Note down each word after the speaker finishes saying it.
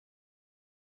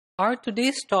Our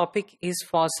today's topic is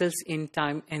fossils in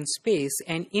time and space,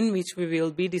 and in which we will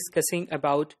be discussing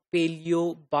about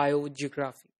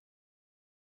paleobiogeography.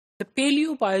 The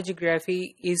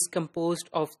paleobiogeography is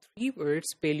composed of three words.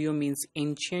 Paleo means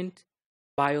ancient,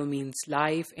 bio means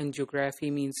life, and geography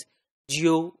means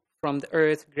geo from the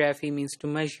earth, graphy means to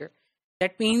measure.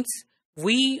 That means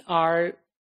we are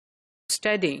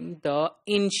studying the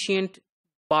ancient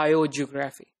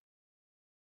biogeography.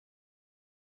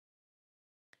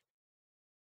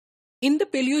 In the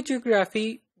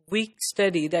paleogeography, we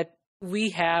study that we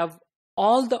have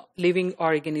all the living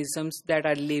organisms that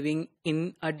are living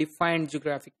in a defined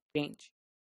geographic range.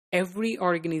 Every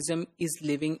organism is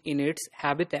living in its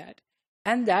habitat,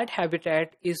 and that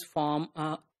habitat is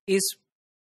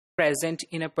present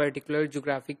in a particular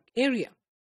geographic area.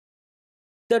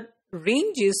 The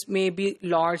ranges may be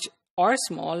large or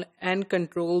small and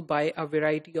controlled by a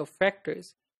variety of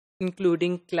factors,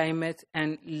 including climate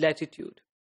and latitude.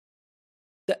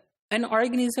 An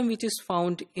organism which is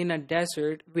found in a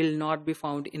desert will not be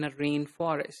found in a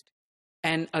rainforest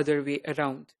and other way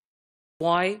around.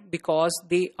 Why? Because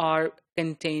they are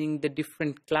containing the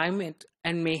different climate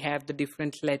and may have the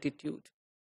different latitude.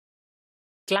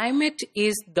 Climate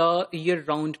is the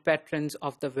year-round patterns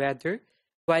of the weather,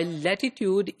 while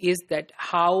latitude is that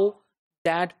how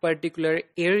that particular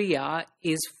area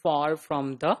is far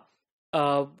from the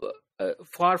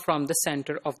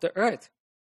center of the earth.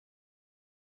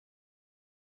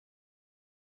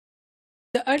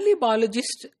 The early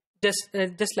biologists,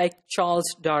 just like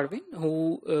Charles Darwin,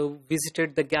 who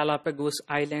visited the Galápagos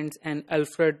Islands, and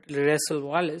Alfred Russel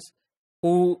Wallace,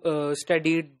 who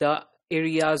studied the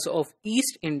areas of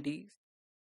East Indies,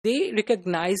 they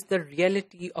recognized the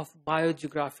reality of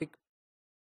biogeographic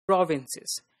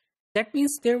provinces. That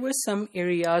means there were some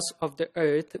areas of the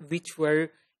earth which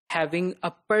were having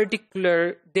a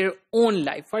particular, their own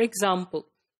life. For example,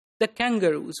 the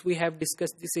kangaroos, we have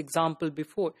discussed this example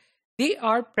before. They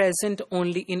are present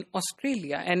only in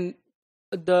Australia, and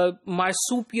the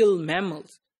marsupial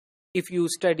mammals, if you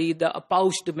study the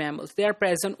pouched mammals, they are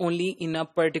present only in a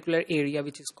particular area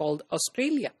which is called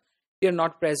Australia. They are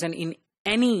not present in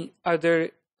any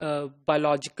other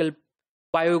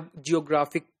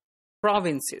biogeographic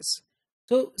provinces.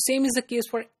 So same is the case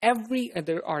for every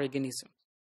other organism,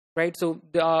 right? So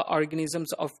the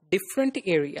organisms of different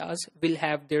areas will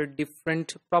have their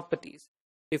different properties,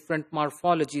 different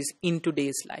morphologies in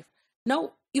today's life.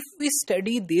 Now, if we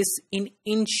study this in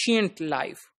ancient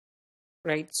life,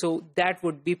 right, so that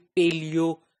would be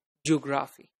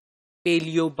paleogeography,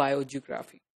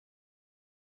 paleobiogeography.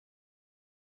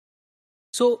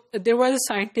 So there was a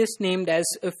scientist named as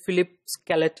Philip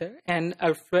Scalater and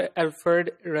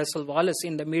Alfred Russel Wallace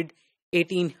in the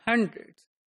mid-1800s.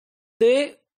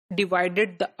 They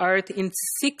divided the earth in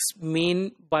 6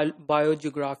 main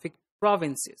biogeographic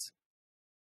provinces.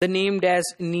 The named as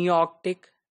Nearctic,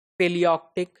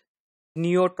 Palearctic,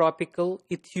 Neotropical,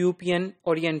 Ethiopian,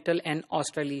 Oriental, and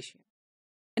Australasian.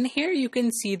 And here you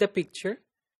can see the picture.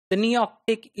 The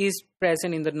Nearctic is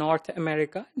present in the North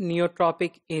America.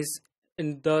 Neotropic is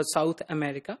in the South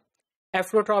America.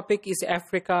 Afrotropic is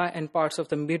Africa and parts of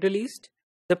the Middle East.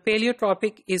 The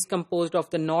Paleotropic is composed of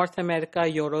the North America,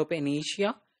 Europe, and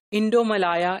Asia.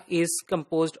 Indo-Malaya is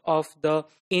composed of the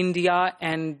India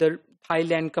and the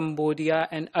Thailand, Cambodia,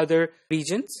 and other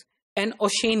regions. And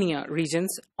Oceania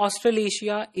regions.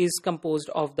 Australasia is composed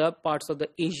of the parts of the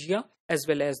Asia as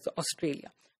well as the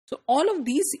Australia. So all of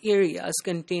these areas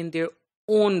contain their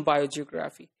own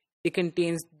biogeography. It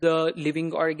contains the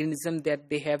living organism that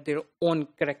they have their own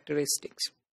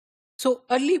characteristics. So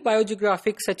early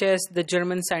biogeographics, such as the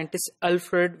German scientist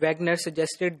Alfred Wegener,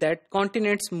 suggested that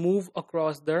continents move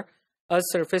across the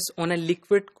Earth's surface on a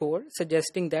liquid core,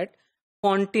 suggesting that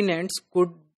continents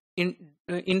could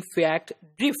in fact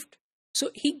drift. So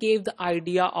he gave the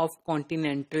idea of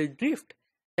continental drift.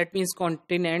 That means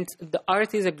continents, the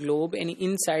Earth is a globe, and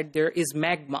inside there is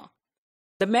magma.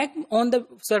 On the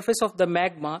surface of the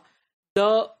magma,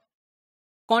 the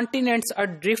continents are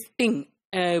drifting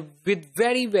with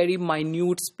very, very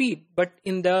minute speed, but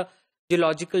in the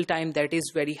geological time that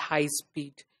is very high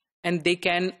speed, and they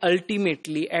can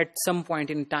ultimately at some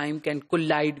point in time can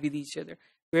collide with each other.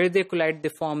 Where they collide, they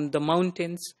form the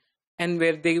mountains, and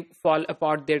where they fall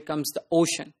apart, there comes the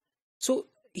ocean. So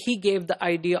he gave the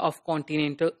idea of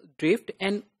continental drift,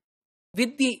 and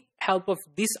with the help of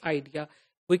this idea,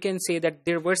 we can say that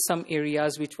there were some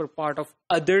areas which were part of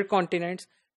other continents,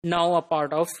 now a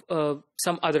part of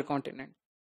some other continent.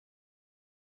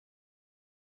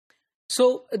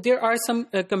 So there are some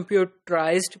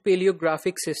computerized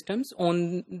paleographic systems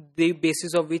on the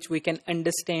basis of which we can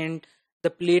understand the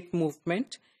plate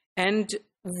movement And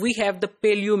we have the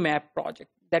Paleomap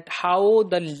Project, that how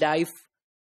the life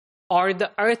or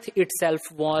the Earth itself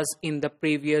was in the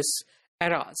previous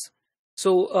eras.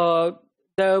 So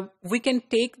we can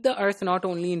take the Earth not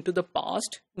only into the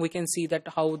past, we can see that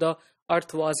how the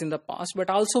Earth was in the past, but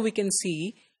also we can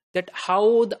see that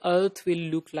how the Earth will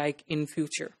look like in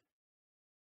future.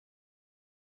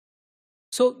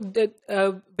 So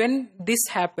when this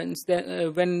happens,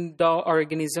 when the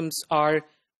organisms are,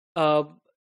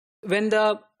 when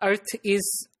the Earth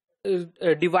is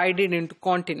divided into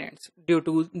continents due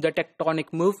to the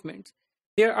tectonic movements,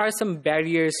 there are some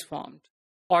barriers formed,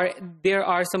 or there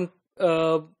are some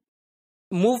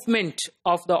movement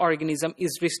of the organism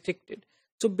is restricted.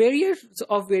 So barriers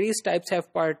of various types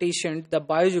have partitioned the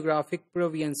biogeographic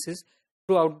provinces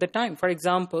throughout the time. For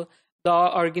example, the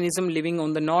organism living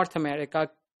on the North America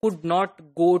could not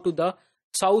go to the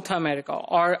South America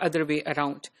or other way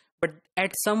around, but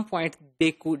at some point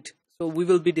they could. So we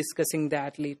will be discussing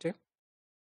that later.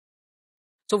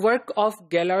 So work of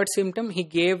Gaillard-Simpson, he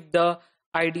gave the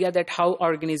idea that how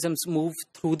organisms move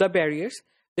through the barriers.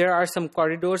 There are some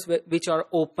corridors which are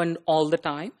open all the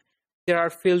time. There are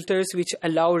filters which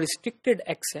allow restricted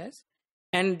access.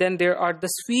 And then there are the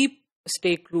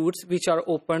sweepstake routes which are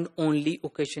opened only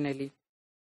occasionally.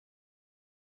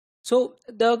 So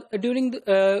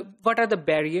what are the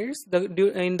barriers?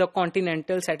 In the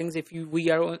continental settings, if we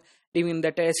are living in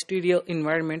the terrestrial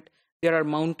environment, there are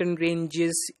mountain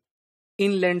ranges,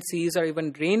 inland seas, or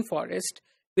even rainforest,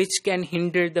 which can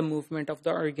hinder the movement of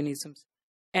the organisms.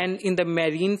 And in the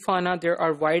marine fauna, there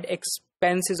are wide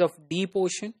expanses of deep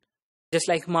ocean, just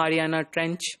like Mariana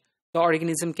Trench. The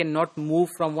organism cannot move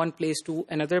from one place to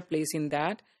another place in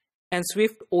that, and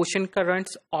swift ocean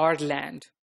currents or land.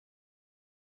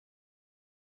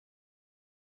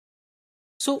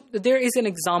 So there is an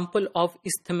example of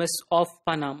Isthmus of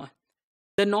Panama.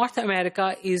 The North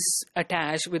America is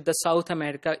attached with the South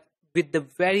America with the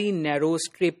very narrow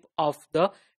strip of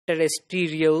the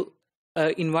terrestrial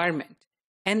environment,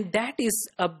 and that is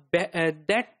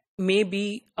that may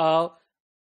be a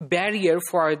barrier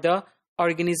for the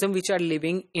organism which are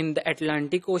living in the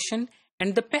Atlantic Ocean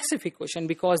and the Pacific Ocean,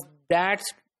 because that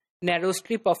narrow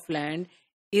strip of land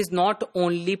is not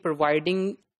only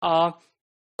providing a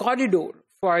corridor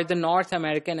for the North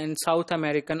American and South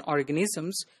American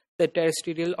organisms, the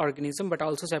terrestrial organism, but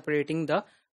also separating the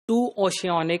two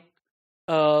oceanic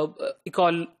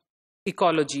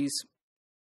ecologies.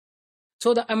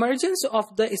 So the emergence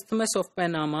of the Isthmus of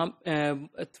Panama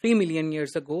 3 million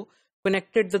years ago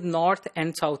connected the North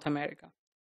and South America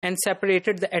and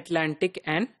separated the Atlantic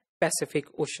and Pacific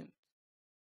Ocean.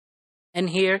 And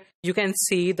here you can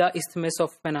see the Isthmus of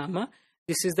Panama.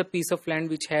 This is the piece of land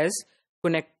which has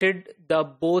connected the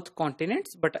both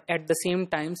continents, but at the same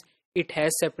time it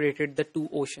has separated the two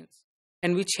oceans,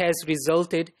 and which has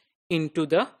resulted into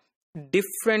the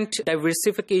different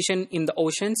diversification in the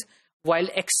oceans while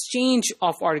exchange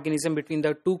of organism between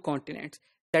the two continents.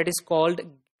 That is called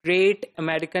Great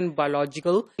American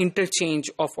Biological Interchange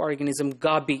of Organism,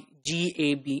 GABI,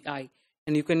 G-A-B-I.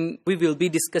 And we will be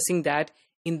discussing that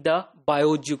in the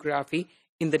biogeography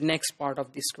in the next part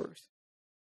of this course.